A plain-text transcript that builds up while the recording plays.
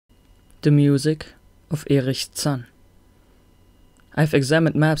The music of Erich Zann. I have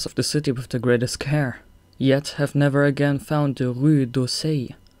examined maps of the city with the greatest care, yet have never again found the Rue d'Auseil.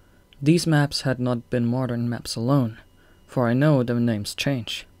 These maps had not been modern maps alone, for I know their names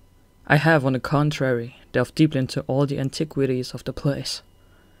change. I have, on the contrary, delved deeply into all the antiquities of the place,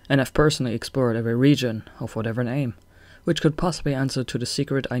 and have personally explored every region, of whatever name, which could possibly answer to the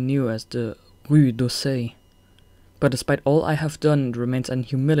secret I knew as the Rue d'Auseil. But despite all I have done, it remains an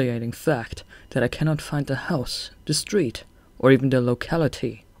humiliating fact that I cannot find the house, the street, or even the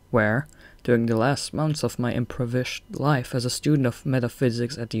locality where, during the last months of my impoverished life as a student of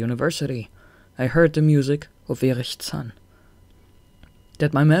metaphysics at the university, I heard the music of Erich Zann.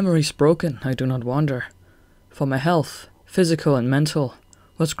 That my memory is broken, I do not wonder, for my health, physical and mental,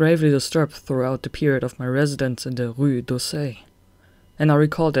 was gravely disturbed throughout the period of my residence in the Rue d'Auseil, and I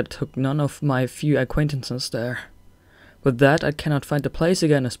recall that it took none of my few acquaintances there. But that I cannot find the place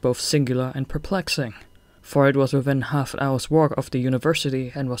again is both singular and perplexing, for it was within half an hour's walk of the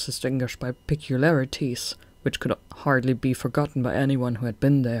university and was distinguished by peculiarities which could hardly be forgotten by anyone who had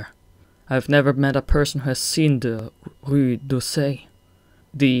been there. I have never met a person who has seen the Rue d'Auseil.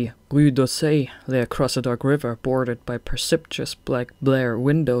 The Rue d'Auseil lay across a dark river bordered by precipitous black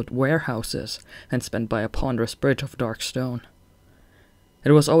Blair-windowed warehouses and spanned by a ponderous bridge of dark stone.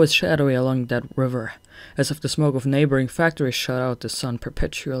 It was always shadowy along that river, as if the smoke of neighboring factories shut out the sun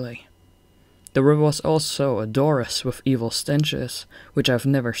perpetually. The river was also odorous with evil stenches, which I have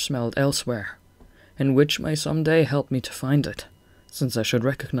never smelled elsewhere, and which may some day help me to find it, since I should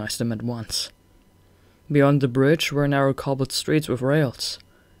recognize them at once. Beyond the bridge were narrow cobbled streets with rails,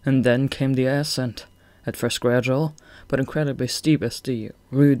 and then came the ascent, at first gradual, but incredibly steep as the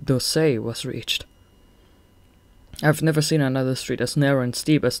Rue d'Auseil was reached. I have never seen another street as narrow and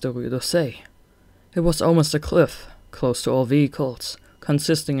steep as the Rue d'Auseil. It was almost a cliff, close to all vehicles,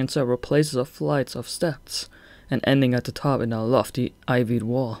 consisting in several places of flights of steps, and ending at the top in a lofty ivied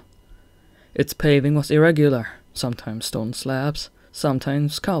wall. Its paving was irregular, sometimes stone slabs,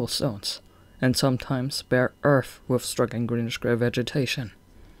 sometimes cobblestones, and sometimes bare earth with struggling greenish-grey vegetation.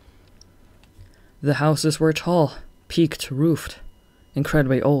 The houses were tall, peaked-roofed,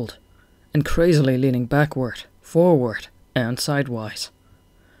 incredibly old, and crazily leaning backward, forward, and sidewise.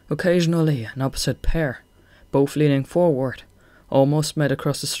 Occasionally, an opposite pair, both leaning forward, almost met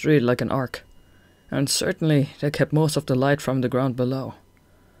across the street like an arc, and certainly they kept most of the light from the ground below.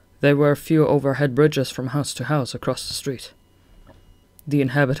 There were a few overhead bridges from house to house across the street. The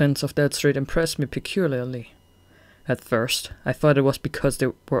inhabitants of that street impressed me peculiarly. At first, I thought it was because they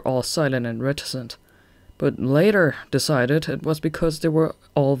were all silent and reticent, but later decided it was because they were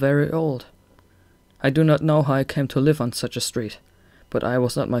all very old. I do not know how I came to live on such a street, but I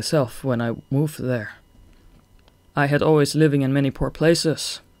was not myself when I moved there. I had always living in many poor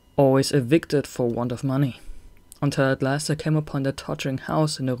places, always evicted for want of money, until at last I came upon that tottering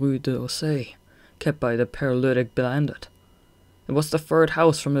house in the Rue d'Auseil, kept by the paralytic bandit. It was the third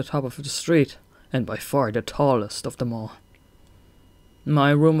house from the top of the street, and by far the tallest of them all.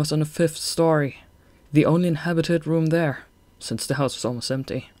 My room was on the 5th story, the only inhabited room there, since the house was almost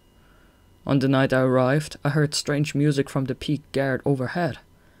empty. On the night I arrived, I heard strange music from the peak garret overhead,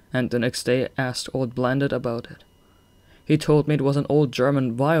 and the next day asked old Blandit about it. He told me it was an old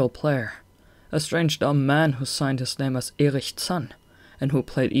German viol player, a strange dumb man who signed his name as Erich Zann, and who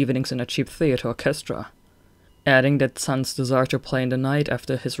played evenings in a cheap theatre orchestra, adding that Zann's desire to play in the night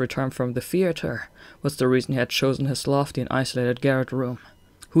after his return from the theatre was the reason he had chosen his lofty and isolated garret room,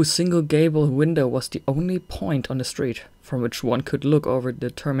 whose single gable window was the only point on the street from which one could look over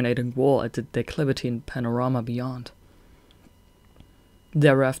the terminating wall at the declivity and panorama beyond.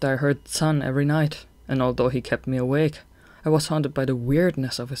 Thereafter I heard Zann every night, and although he kept me awake, I was haunted by the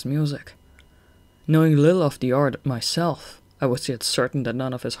weirdness of his music. Knowing little of the art myself, I was yet certain that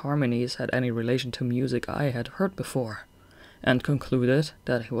none of his harmonies had any relation to music I had heard before, and concluded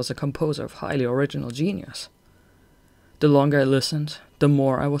that he was a composer of highly original genius. The longer I listened, the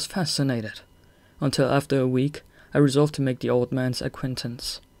more I was fascinated, until after a week I resolved to make the old man's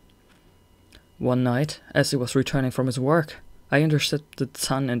acquaintance. One night, as he was returning from his work, I intercepted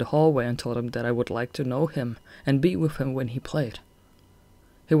Zann in the hallway and told him that I would like to know him and be with him when he played.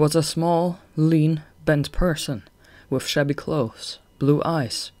 He was a small, lean, bent person, with shabby clothes, blue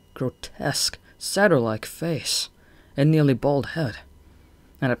eyes, grotesque, satyr-like face, and nearly bald head,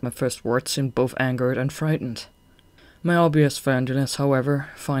 and at my first words seemed both angered and frightened. My obvious friendliness, however,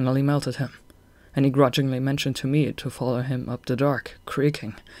 finally melted him, and he grudgingly mentioned to me to follow him up the dark,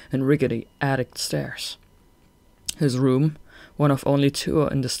 creaking, and rickety attic stairs. His room, one of only 2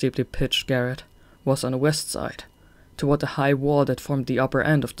 in the steeply pitched garret, was on the west side, toward the high wall that formed the upper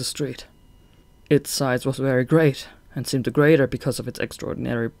end of the street. Its size was very great, and seemed the greater because of its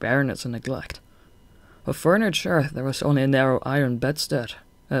extraordinary bareness and neglect. Of furniture, there was only a narrow iron bedstead,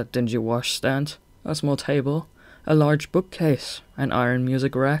 a dingy washstand, a small table, a large bookcase, an iron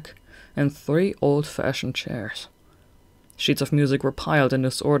music rack, and 3 old-fashioned chairs. Sheets of music were piled in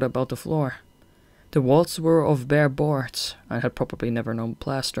disorder about the floor. The walls were of bare boards, and had probably never known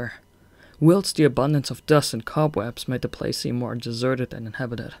plaster, whilst the abundance of dust and cobwebs made the place seem more deserted than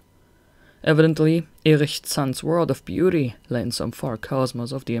inhabited. Evidently, Erich Zann's world of beauty lay in some far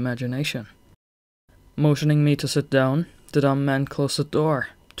cosmos of the imagination. Motioning me to sit down, the dumb man closed the door,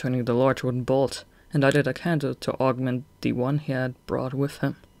 turning the large wooden bolt, and lighted a candle to augment the one he had brought with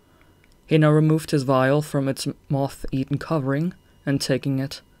him. He now removed his vial from its moth-eaten covering, and taking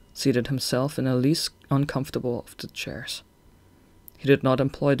it, seated himself in the least uncomfortable of the chairs. He did not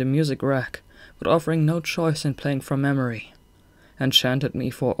employ the music rack, but offering no choice in playing from memory, enchanted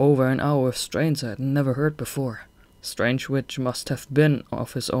me for over an hour with strains I had never heard before, strains which must have been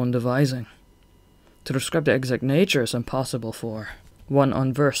of his own devising. To describe the exact nature is impossible for one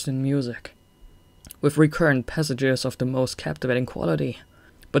unversed in music, with recurrent passages of the most captivating quality,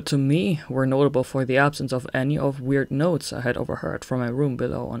 but to me were notable for the absence of any of weird notes I had overheard from my room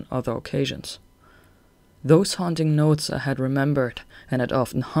below on other occasions. Those haunting notes I had remembered, and had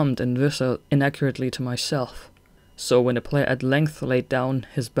often hummed and whistled inaccurately to myself. So when the player at length laid down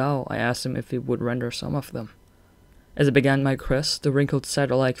his bow, I asked him if he would render some of them. As I began my quest, the wrinkled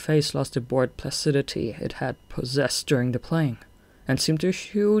satyr-like face lost the bored placidity it had possessed during the playing, and seemed to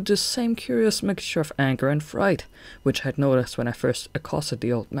eschew the same curious mixture of anger and fright which I had noticed when I first accosted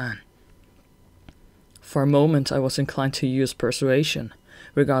the old man. For a moment I was inclined to use persuasion,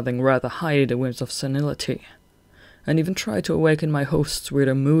 regarding rather highly the whims of senility, and even tried to awaken my host's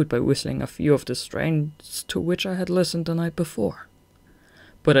weirder mood by whistling a few of the strains to which I had listened the night before.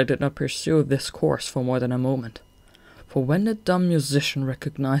 But I did not pursue this course for more than a moment, for when the dumb musician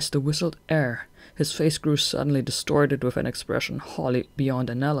recognized the whistled air, his face grew suddenly distorted with an expression wholly beyond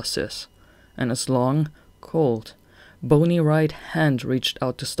analysis, and his long, cold, bony right hand reached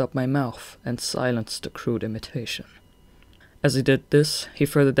out to stop my mouth and silence the crude imitation. As he did this, he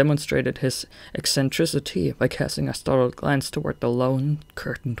further demonstrated his eccentricity by casting a startled glance toward the lone,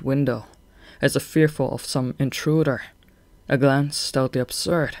 curtained window, as if fearful of some intruder, a glance stoutly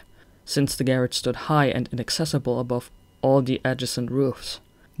absurd, since the garret stood high and inaccessible above all the adjacent roofs,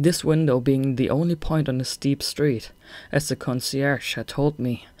 this window being the only point on the steep street, as the concierge had told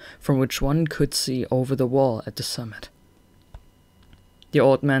me, from which one could see over the wall at the summit. The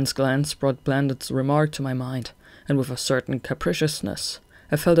old man's glance brought Blandet's remark to my mind, and with a certain capriciousness,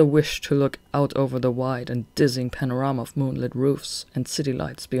 I felt a wish to look out over the wide and dizzying panorama of moonlit roofs and city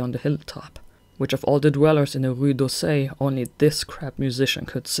lights beyond the hilltop, which of all the dwellers in the Rue d'Auseil only this crabbed musician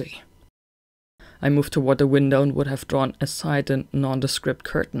could see. I moved toward the window and would have drawn aside the nondescript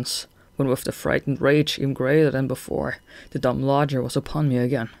curtains, when with the frightened rage even greater than before, the dumb lodger was upon me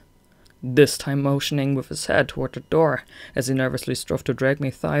again, this time motioning with his head toward the door, as he nervously strove to drag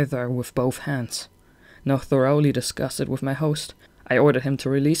me thither with both hands. Now thoroughly disgusted with my host, I ordered him to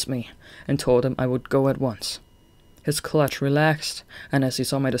release me, and told him I would go at once. His clutch relaxed, and as he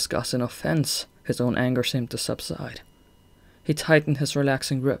saw my disgust and offense, his own anger seemed to subside. He tightened his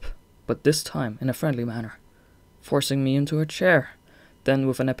relaxing grip, but this time in a friendly manner, forcing me into a chair, then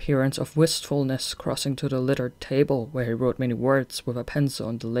with an appearance of wistfulness crossing to the littered table where he wrote many words with a pencil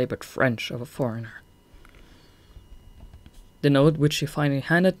in the labored French of a foreigner. The note which he finally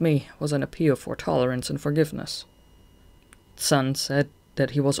handed me was an appeal for tolerance and forgiveness. Zann said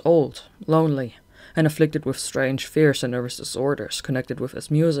that he was old, lonely, and afflicted with strange fears and nervous disorders connected with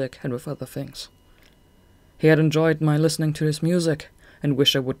his music and with other things. He had enjoyed my listening to his music, and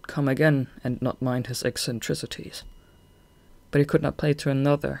wished I would come again and not mind his eccentricities. But he could not play to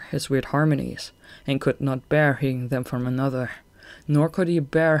another his weird harmonies, and could not bear hearing them from another, nor could he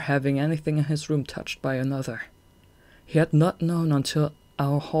bear having anything in his room touched by another. He had not known until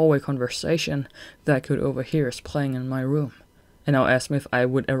our hallway conversation that I could overhear his playing in my room, and now asked me if I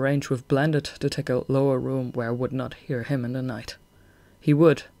would arrange with Blandet to take a lower room where I would not hear him in the night. He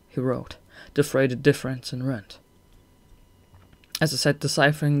would, he wrote, defray the difference in rent. As I sat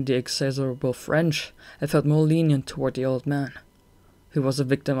deciphering the inexorable French, I felt more lenient toward the old man. He was a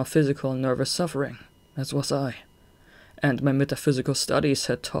victim of physical and nervous suffering, as was I, and my metaphysical studies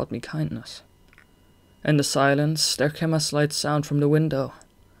had taught me kindness. In the silence, there came a slight sound from the window.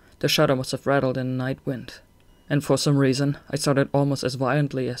 The shutter must have rattled in the night wind, and for some reason I started almost as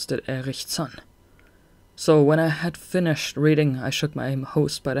violently as did Erich Zann. So when I had finished reading, I shook my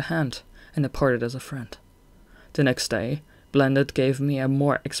host by the hand and departed as a friend. The next day, blended gave me a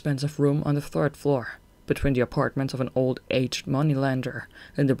more expensive room on the 3rd floor, between the apartments of an old-aged moneylender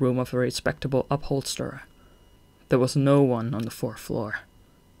and the room of a respectable upholsterer. There was no one on the 4th floor.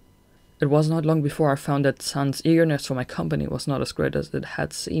 It was not long before I found that Zann's eagerness for my company was not as great as it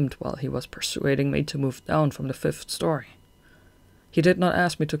had seemed while he was persuading me to move down from the 5th story. He did not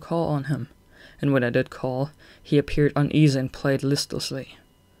ask me to call on him, and when I did call, he appeared uneasy and played listlessly.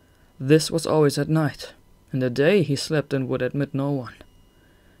 This was always at night. In the day he slept and would admit no one.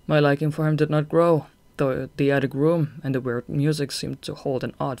 My liking for him did not grow, though the attic room and the weird music seemed to hold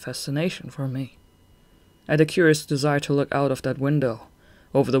an odd fascination for me. I had a curious desire to look out of that window,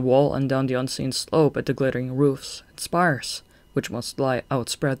 over the wall and down the unseen slope at the glittering roofs and spires, which must lie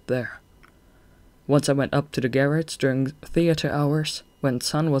outspread there. Once I went up to the garret during theatre hours, when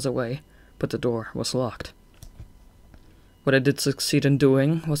Zann was away, but the door was locked. What I did succeed in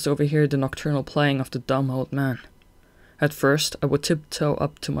doing was to overhear the nocturnal playing of the dumb old man. At first, I would tiptoe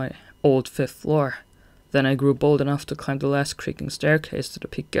up to my old 5th floor. Then I grew bold enough to climb the last creaking staircase to the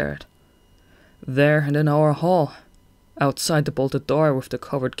peak garret. There, in our hall, outside the bolted door with the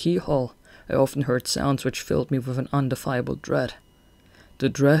covered keyhole, I often heard sounds which filled me with an undefinable dread. The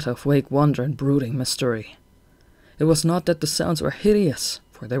dread of vague wonder and brooding mystery. It was not that the sounds were hideous,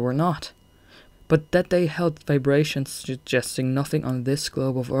 for they were not, but that they held vibrations suggesting nothing on this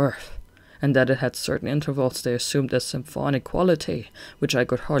globe of earth, and that it had certain intervals they assumed as symphonic quality, which I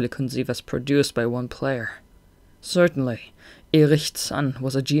could hardly conceive as produced by one player. Certainly, Erich Zann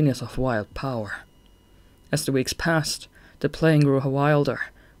was a genius of wild power. As the weeks passed, the playing grew wilder,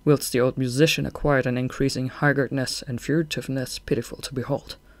 whilst the old musician acquired an increasing haggardness and furtiveness pitiful to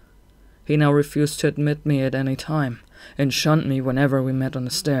behold. He now refused to admit me at any time, and shunned me whenever we met on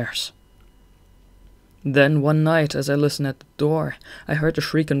the stairs. Then one night, as I listened at the door, I heard the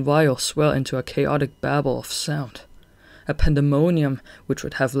shrieking viol swell into a chaotic babble of sound, a pandemonium which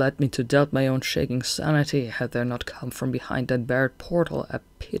would have led me to doubt my own shaking sanity had there not come from behind that barred portal a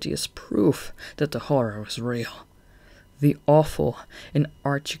piteous proof that the horror was real. The awful,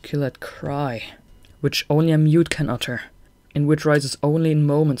 inarticulate cry, which only a mute can utter, and which rises only in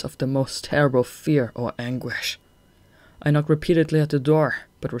moments of the most terrible fear or anguish. I knocked repeatedly at the door,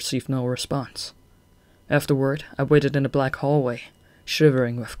 but received no response. Afterward, I waited in the black hallway,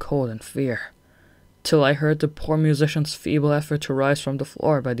 shivering with cold and fear, till I heard the poor musician's feeble effort to rise from the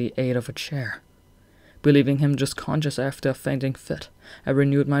floor by the aid of a chair. Believing him just conscious after a fainting fit, I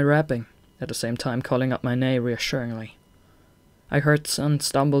renewed my rapping, at the same time calling up my name reassuringly. I heard Zann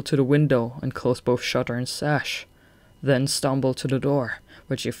stumble to the window and close both shutter and sash, then stumble to the door,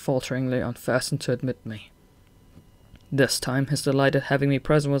 which he falteringly unfastened to admit me. This time his delight at having me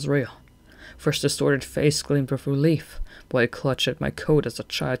present was real, for his distorted face gleamed with relief, while he clutched at my coat as a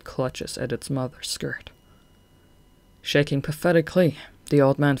child clutches at its mother's skirt. Shaking pathetically, the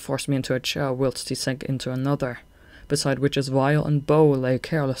old man forced me into a chair whilst he sank into another, beside which his viol and bow lay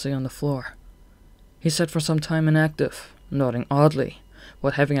carelessly on the floor. He sat for some time inactive, nodding oddly,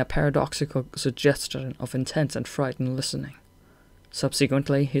 while having a paradoxical suggestion of intense and frightened listening.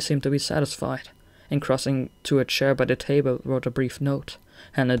 Subsequently, he seemed to be satisfied, and crossing to a chair by the table wrote a brief note,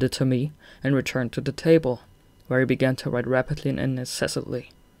 handed it to me, and returned to the table, where he began to write rapidly and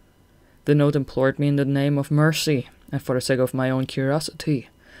incessantly. The note implored me in the name of mercy, and for the sake of my own curiosity,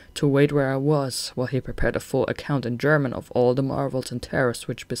 to wait where I was while he prepared a full account in German of all the marvels and terrors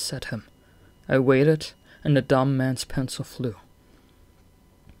which beset him. I waited, and the dumb man's pencil flew.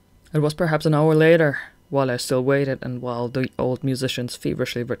 It was perhaps an hour later, while I still waited and while the old musician's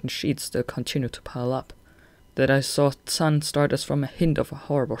feverishly written sheets still continued to pile up, that I saw Zann start as from a hint of a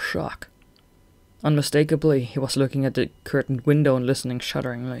horrible shock. Unmistakably, he was looking at the curtained window and listening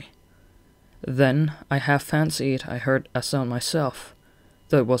shudderingly. Then I half fancied I heard a sound myself,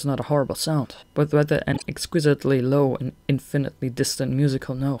 though it was not a horrible sound, but rather an exquisitely low and infinitely distant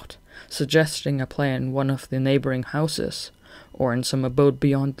musical note, suggesting a play in one of the neighboring houses, or in some abode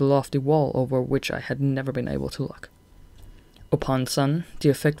beyond the lofty wall over which I had never been able to look. Upon Zann, the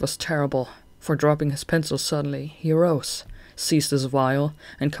effect was terrible, for dropping his pencil suddenly, he arose, seized his viol,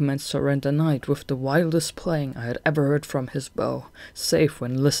 and commenced to rend the night with the wildest playing I had ever heard from his bow, save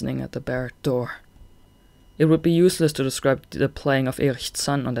when listening at the barred door. It would be useless to describe the playing of Erich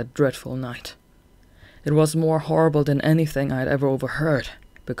Zann on that dreadful night. It was more horrible than anything I had ever overheard,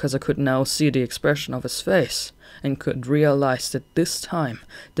 because I could now see the expression of his face, and could realize that this time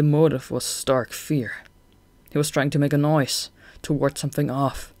the motive was stark fear. He was trying to make a noise, to ward something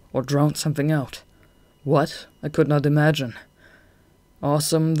off, or drown something out. What? I could not imagine.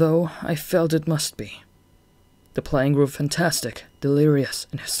 Awesome though I felt it must be. The playing grew fantastic, delirious,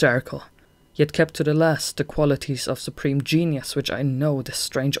 and hysterical. yet kept to the last the qualities of supreme genius which I know this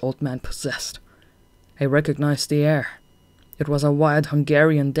strange old man possessed. I recognized the air. It was a wild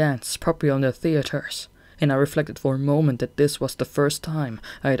Hungarian dance popular in the theatres, and I reflected for a moment that this was the first time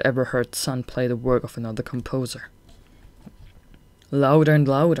I had ever heard Zann play the work of another composer. Louder and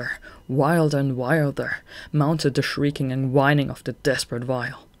louder, wilder and wilder, mounted the shrieking and whining of the desperate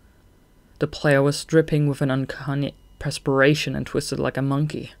viol. The player was dripping with an uncanny perspiration and twisted like a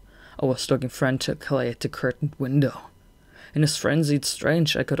monkey. I was looking frantically at the curtained window. In this frenzied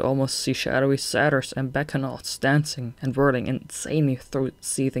strange, I could almost see shadowy satyrs and bacchanals dancing and whirling insanely through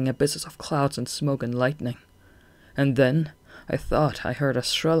seething abysses of clouds and smoke and lightning. And then I thought I heard a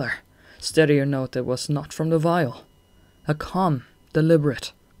shriller, steadier note that was not from the viol. A calm,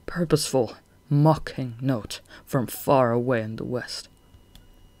 deliberate, purposeful, mocking note from far away in the west.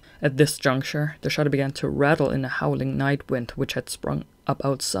 At this juncture, the shutter began to rattle in the howling night wind which had sprung up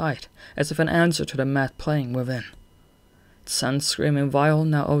outside, as if an answer to the mad playing within. Zann's screaming viol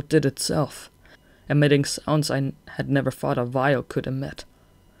now outdid itself, emitting sounds I had never thought a viol could emit.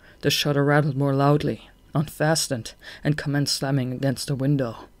 The shutter rattled more loudly, unfastened, and commenced slamming against the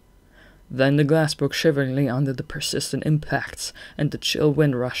window. Then the glass broke shiveringly under the persistent impacts, and the chill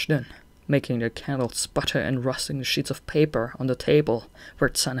wind rushed in, making the candle sputter and rusting the sheets of paper on the table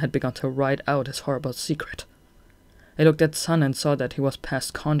where Zann had begun to write out his horrible secret. I looked at Zann and saw that he was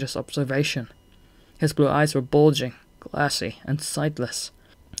past conscious observation. His blue eyes were bulging, glassy, and sightless,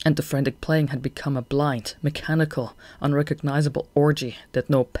 and the frantic playing had become a blind, mechanical, unrecognizable orgy that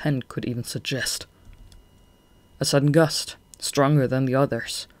no pen could even suggest. A sudden gust, stronger than the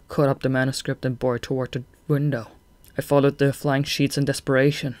others, caught up the manuscript and bore it toward the window. I followed the flying sheets in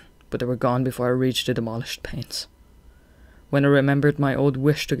desperation, but they were gone before I reached the demolished panes. When I remembered my old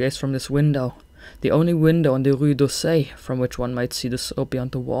wish to gaze from this window, the only window on the Rue d'Aussay from which one might see the slope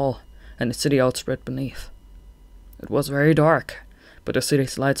beyond the wall, and the city outspread beneath. It was very dark, but the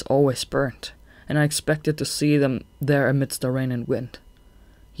city's lights always burned, and I expected to see them there amidst the rain and wind.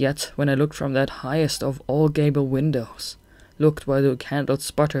 Yet, when I looked from that highest of all gable windows, looked while the candles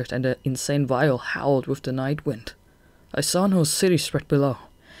sputtered and the insane viol howled with the night wind, I saw no city spread below,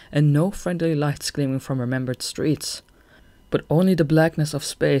 and no friendly lights gleaming from remembered streets, but only the blackness of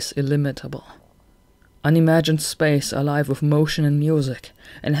space illimitable. Unimagined space alive with motion and music,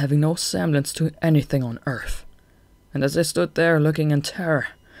 and having no semblance to anything on earth. And as I stood there looking in terror,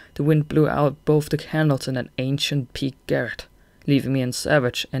 the wind blew out both the candles in that ancient peaked garret, leaving me in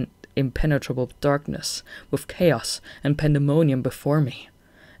savage and impenetrable darkness, with chaos and pandemonium before me,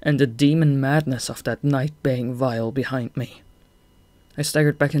 and the demon madness of that night-baying viol behind me. I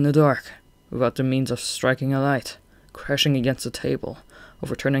staggered back in the dark, without the means of striking a light, crashing against the table,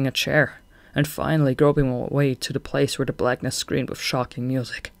 overturning a chair, and finally groping my way to the place where the blackness screamed with shocking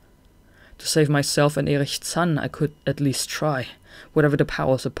music. To save myself and Erich Zann I could at least try, whatever the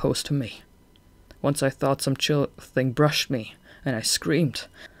powers opposed to me. Once I thought some chill thing brushed me, and I screamed,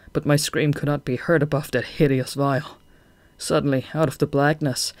 but my scream could not be heard above that hideous viol. Suddenly, out of the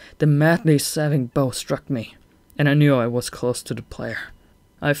blackness, the madly stabbing bow struck me, and I knew I was close to the player.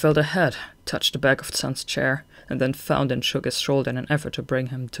 I felt a head, touched the back of Zann's chair, and then found and shook his shoulder in an effort to bring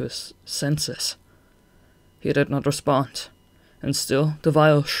him to his senses. He did not respond, and still the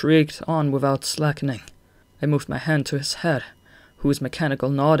viol shrieked on without slackening. I moved my hand to his head, whose mechanical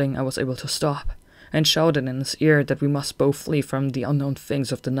nodding I was able to stop, and shouted in his ear that we must both flee from the unknown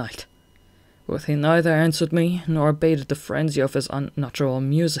things of the night. But he neither answered me, nor abated the frenzy of his unnatural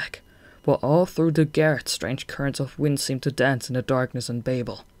music, while all through the garret strange currents of wind seemed to dance in the darkness and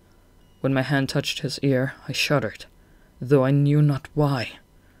babble. When my hand touched his ear, I shuddered, though I knew not why.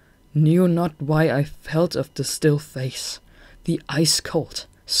 Knew not why I felt of the still face, the ice-cold,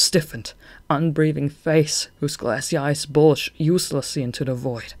 stiffened, unbreathing face whose glassy eyes bulged uselessly into the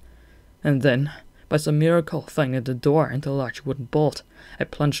void. And then, by some miracle finding the door and the large wooden bolt, I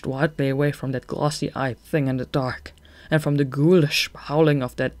plunged wildly away from that glossy-eyed thing in the dark, and from the ghoulish howling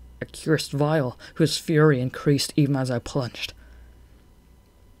of that accursed viol whose fury increased even as I plunged.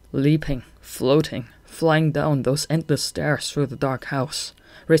 Leaping, floating, flying down those endless stairs through the dark house,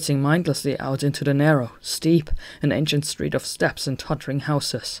 racing mindlessly out into the narrow, steep, and ancient street of steps and tottering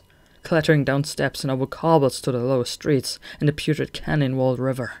houses, clattering down steps and over cobbles to the lower streets and the putrid canyon-walled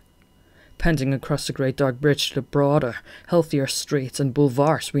river, panting across the great dark bridge to the broader, healthier streets and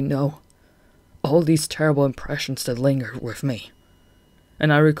boulevards we know. All these terrible impressions that lingered with me.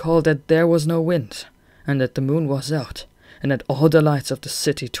 And I recalled that there was no wind, and that the moon was out, and that all the lights of the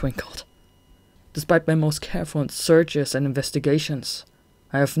city twinkled. Despite my most careful searches and investigations,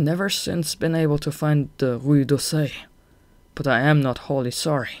 I have never since been able to find the Rue d'Aussay, but I am not wholly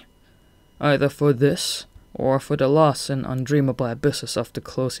sorry. either for this, or for the loss in undreamable abysses of the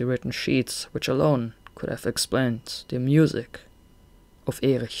closely written sheets which alone could have explained the music of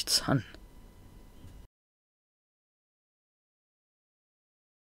Erich Zann.